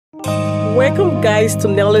Welcome guys to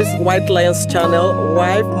Nelly's White Lions channel,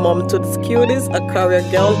 wife, mom to the cuties, a career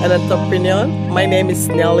girl and entrepreneur. My name is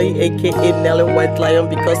Nelly, aka Nelly White Lion,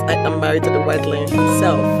 because I am married to the White Lion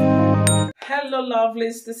himself. Hello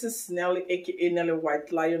lovelies, this is Nelly, aka Nelly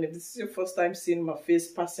White Lion. If this is your first time seeing my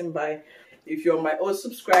face passing by, if you're my old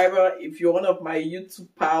subscriber, if you're one of my YouTube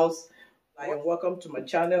pals, welcome to my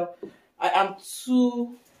channel. I am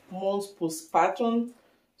 2 months postpartum.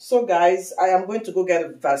 So guys, I am going to go get a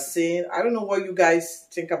vaccine. I don't know what you guys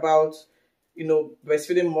think about,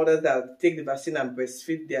 breastfeeding mothers that take the vaccine and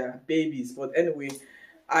breastfeed their babies. But anyway,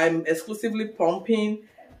 I'm exclusively pumping,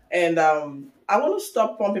 and I want to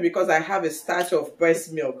stop pumping because I have a stash of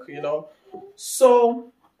breast milk,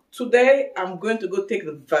 So today I'm going to go take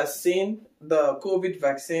the vaccine, the COVID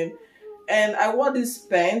vaccine. And I wore this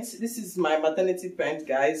pants. This is my maternity pants,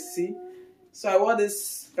 guys. See? So I wore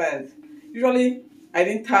this pants. Usually I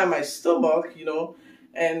didn't tie my stomach,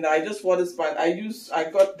 and I just wore this pant. I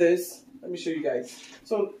got this. Let me show you guys.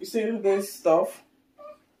 So you see this stuff.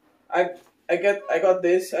 I got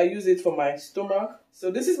this. I use it for my stomach. So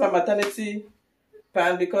this is my maternity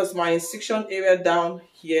pant because my incision area down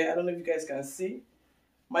here, I don't know if you guys can see.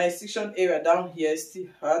 My incision area down here still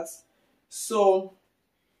hurts. So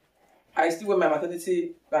I still wear my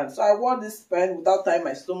maternity pant. So I wore this pant without tying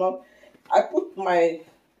my stomach. I put my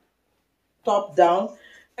top down.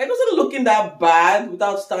 It wasn't looking that bad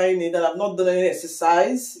without tying it, and I've not done any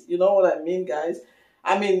exercise. You know what I mean, guys?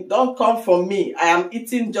 I mean, don't come for me. I am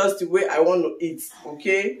eating just the way I want to eat,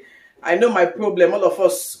 okay? I know my problem. All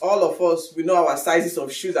of us, we know our sizes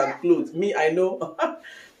of shoes and clothes. Me, I know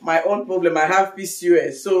my own problem. I have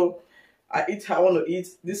PCOS, so I eat how I want to eat.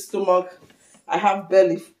 This stomach, I have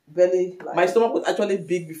belly. My stomach was actually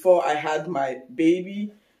big before I had my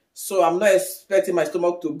baby, so I'm not expecting my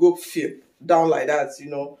stomach to go flip down like that,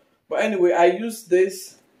 But anyway, I use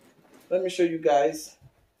this. Let me show you guys.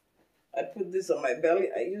 I put this on my belly.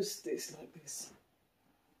 I use this like this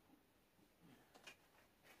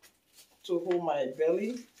to hold my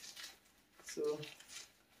belly. So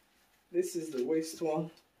this is the waist one.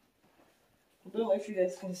 I don't know if you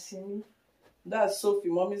guys can see me. That's Sophie,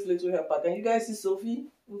 mommy's little helper. Can you guys see Sophie?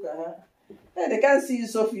 Look at her. Hey, they can't see you,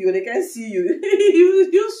 Sophie. They can't see you.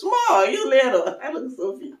 you small. You little. I look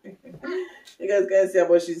Sophie. You guys can't see her,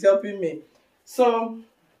 but she's helping me. So,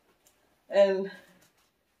 and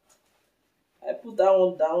I put that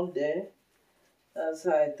one down there. That's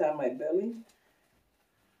how I tie my belly.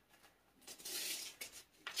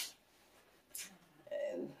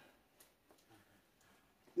 And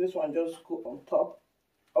this one just go on top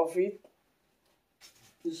of it.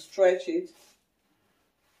 You stretch it.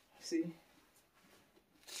 See?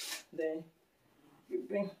 Then you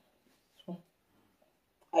bring.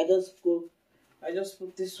 I just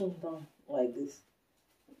put this one down like this.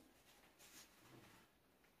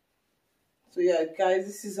 So yeah, guys,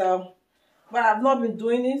 this is how. But I've not been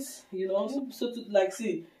doing it, So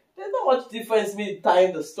see, there's not much difference me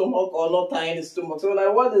tying the stomach or not tying the stomach. So when I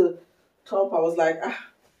wore the top, I was like,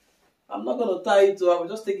 I'm not gonna tie it, so I will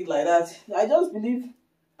just take it like that. I just believe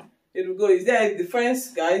it will go. Is there a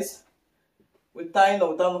difference, guys, with tying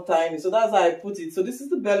or without tying it? So that's how I put it. So this is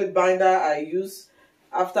the belly binder I use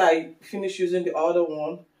after I finish using the other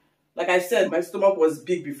one. Like I said, my stomach was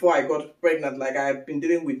big before I got pregnant. Like I've been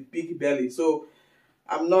dealing with big belly. So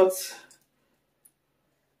I'm not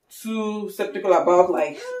too skeptical about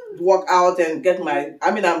like work out and get my,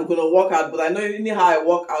 I'm gonna work out, but I know anyhow I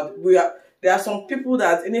work out, there are some people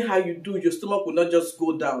that anyhow you do, your stomach will not just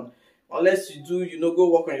go down. Unless you do, go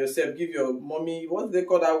work on yourself. Give your mommy, what do they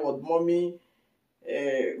call that word? Mommy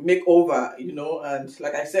makeover, And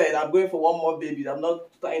like I said, I'm going for one more baby. I'm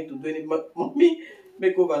not trying to do any mommy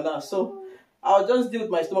makeover now. So I'll just deal with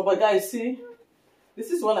my stomach. But guys, see,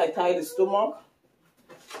 this is when I tie the stomach.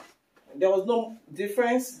 There was no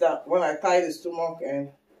difference that when I tie the stomach and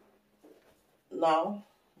now.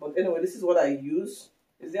 But anyway, this is what I use.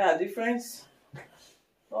 Is there a difference?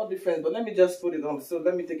 No difference, but let me just put it on. So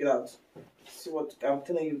let me take it out. See what I'm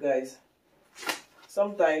telling you guys.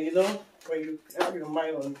 Sometimes, when you have your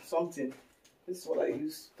mind on something, this is what I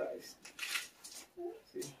use to tie.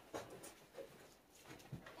 See?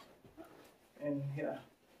 And here.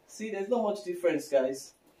 See, there's not much difference,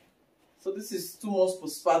 guys. So this is 2 months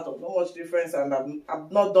postpartum. Not much difference, and I've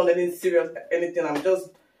not done any serious anything. I'm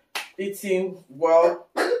just eating well,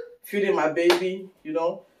 feeding my baby,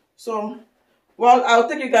 So, well, I'll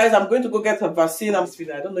take you guys. I'm going to go get a vaccine. I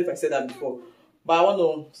don't know if I said that before, but I want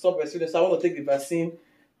to stop breastfeeding, so I want to take the vaccine,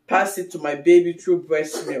 pass it to my baby through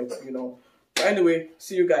breast milk, But anyway,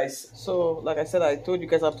 see you guys. So, like I said, I told you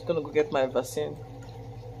guys I'm going to go get my vaccine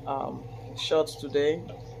shots today.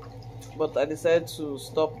 but I decided to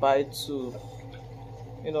stop by to,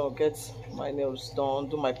 you know, get my nails done,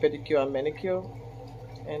 do my pedicure and manicure.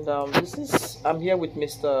 And I'm here with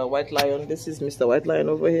Mr. White Lion. This is Mr. White Lion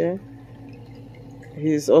over here.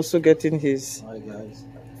 He's also getting his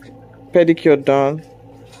pedicure done.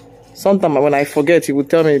 Sometimes when I forget, he would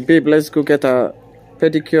tell me, babe, let's go get a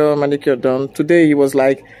pedicure, manicure done. Today he was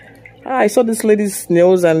like, I saw this lady's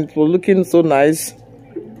nails and it was looking so nice.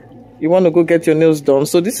 You want to go get your nails done?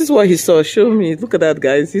 So this is what he saw. Show me. Look at that,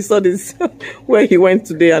 guys. He saw this where he went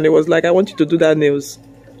today and it was like, I want you to do that nails.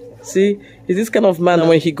 See, he's this kind of man.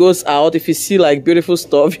 When he goes out, if he see like beautiful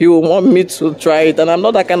stuff, he will want me to try it. And I'm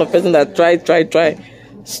not that kind of person that try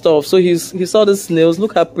stuff. So he saw these nails.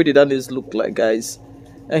 Look how pretty that nails look like, guys.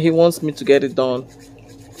 And he wants me to get it done.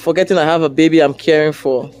 Forgetting I have a baby I'm caring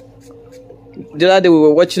for. The other day we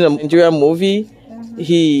were watching a Nigerian movie.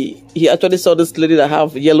 He actually saw this lady that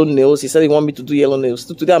have yellow nails. He said he want me to do yellow nails.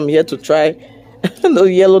 So today I'm here to try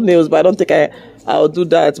those yellow nails, but I don't think I'll do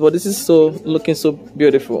that. But this is looking so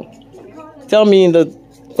beautiful. Tell me in the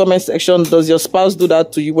comment section, does your spouse do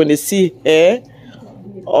that to you when they see hair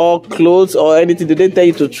or clothes or anything? Do they tell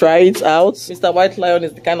you to try it out? Mr. White Lion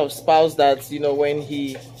is the kind of spouse that, you know, when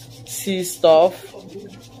he sees stuff,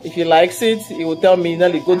 if he likes it, he will tell me,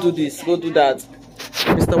 Nelly, go do this, go do that.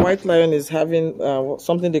 Mr. White Lion is having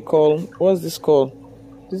something they call, what's this called?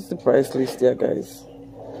 This is the price list here, guys.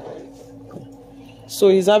 So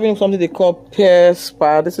he's having something they call pear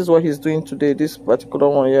spa. This is what he's doing today, this particular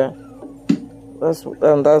one here. That's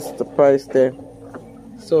the price there.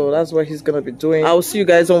 So that's what he's gonna be doing. I'll see you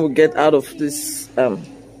guys when we get out of this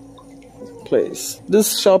place.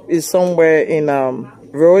 This shop is somewhere in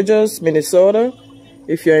Rogers, Minnesota.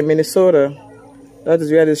 If you're in Minnesota, that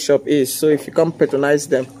is where this shop is. So if you come patronize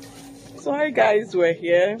them. So hi guys, we're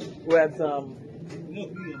here. We're at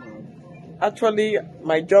actually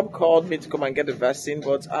my job called me to come and get the vaccine,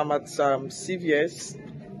 but I'm at CVS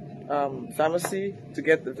pharmacy to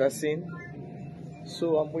get the vaccine.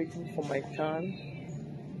 So I'm waiting for my turn.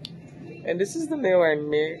 And this is the nail I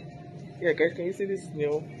made. Yeah guys, can you see this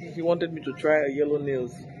nail? He wanted me to try a yellow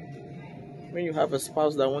nails. When you have a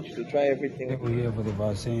spouse that wants you to try everything. We're here for the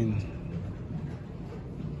vaccine.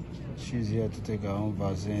 She's here to take her own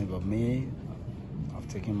vaccine, but me, I've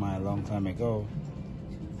taken mine a long time ago.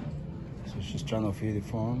 So she's trying to fill the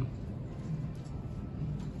form.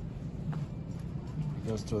 I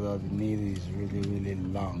just told her the needle is really, really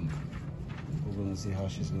long. We're gonna see how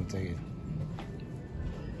she's gonna take it.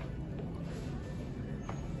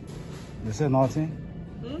 They said nothing?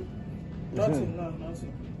 Nothing, no,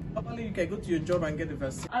 nothing. Only you can go to your job and get the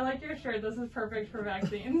vaccine. I like your shirt. This is perfect for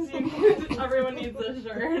vaccines. Everyone needs this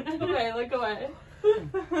shirt. Okay, look away.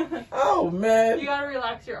 Oh man! You gotta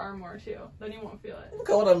relax your arm more too. Then you won't feel it. Look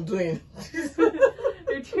at what I'm doing.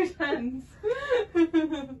 You're too tense.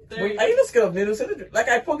 Wait, are you not scared of needles? Like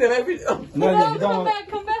I poke them every. No, come back,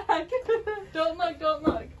 come back. Don't look, don't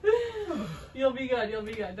look. You'll be good. You'll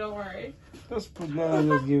be good. Don't worry. Just put down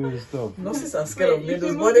and just give it the stuff. Nurses are scared of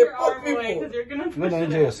needles, but they poke people. You're gonna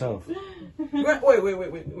enjoy yourself.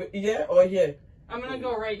 Wait. Yeah or here? I'm gonna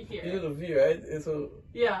go right here. You do the V, right? So.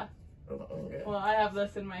 Yeah. Okay. Well, I have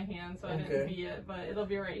this in my hand, so I didn't see it, but it'll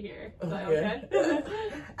be right here. Is that okay? Okay.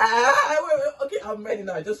 Wait. Okay, I'm ready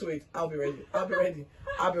now. Just wait. I'll be ready. I'll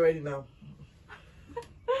be ready now.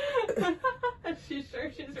 She's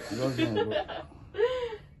sure she's ready.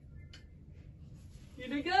 You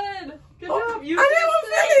did good. Good job. You I never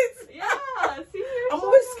feel it. Yeah. See, I'm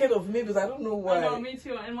always scared of needles. I don't know why. I know, me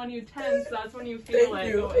too. And when you tense, that's when you feel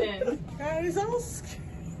it go in. Guys, I'm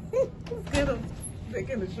scared of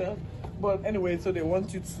taking the shot. But anyway, so they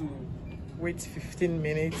want you to wait 15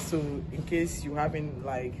 minutes. So in case you having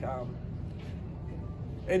like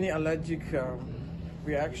any allergic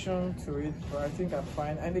reaction to it, but I think I'm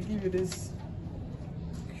fine. And they give you this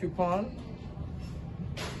coupon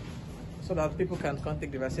so that people can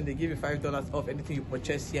contact the vaccine. They give you $5 off anything you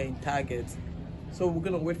purchase here in Target. So we're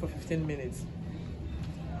gonna wait for 15 minutes.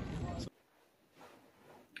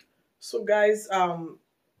 So guys,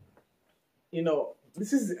 you know,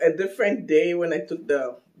 this is a different day when I took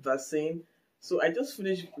the vaccine. So I just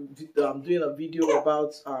finished doing a video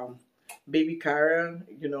about baby carrier,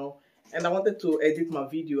 you know, and I wanted to edit my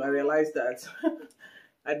video. I realized that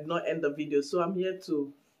I did not end the video, so I'm here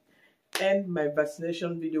to end my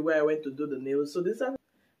vaccination video where I went to do the nails. So these are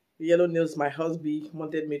the yellow nails my husband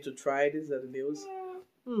wanted me to try. These are the nails.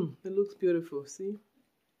 It looks beautiful. See?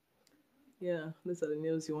 Yeah, these are the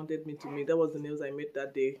nails he wanted me to make. That was the nails I made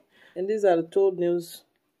that day. And these are the toe nails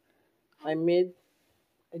I made.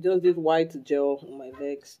 I just did white gel on my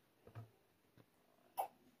legs.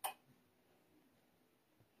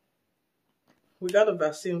 we got a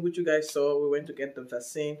vaccine, which you guys saw. We went to get the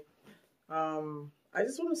vaccine. I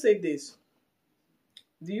just want to say this.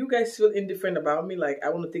 Do you guys feel indifferent about me? Like, I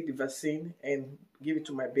want to take the vaccine and give it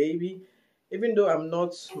to my baby. Even though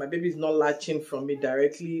my baby is not latching from me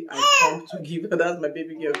directly, I come to give her. That's my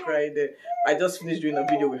baby girl crying there. I just finished doing a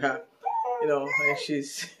video with her, you know, and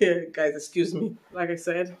she's guys, excuse me. Like I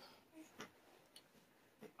said,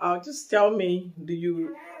 just tell me, did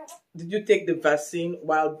you take the vaccine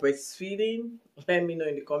while breastfeeding? Let me know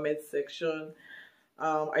in the comment section.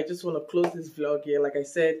 I just want to close this vlog here. Like I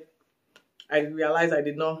said, I realized I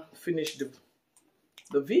did not finish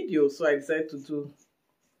the video, so I decided to do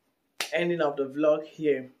ending of the vlog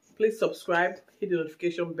here. Please subscribe, hit the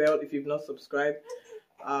notification bell if you've not subscribed.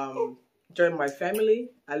 Join my family.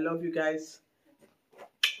 I love you guys.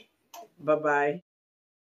 Bye bye.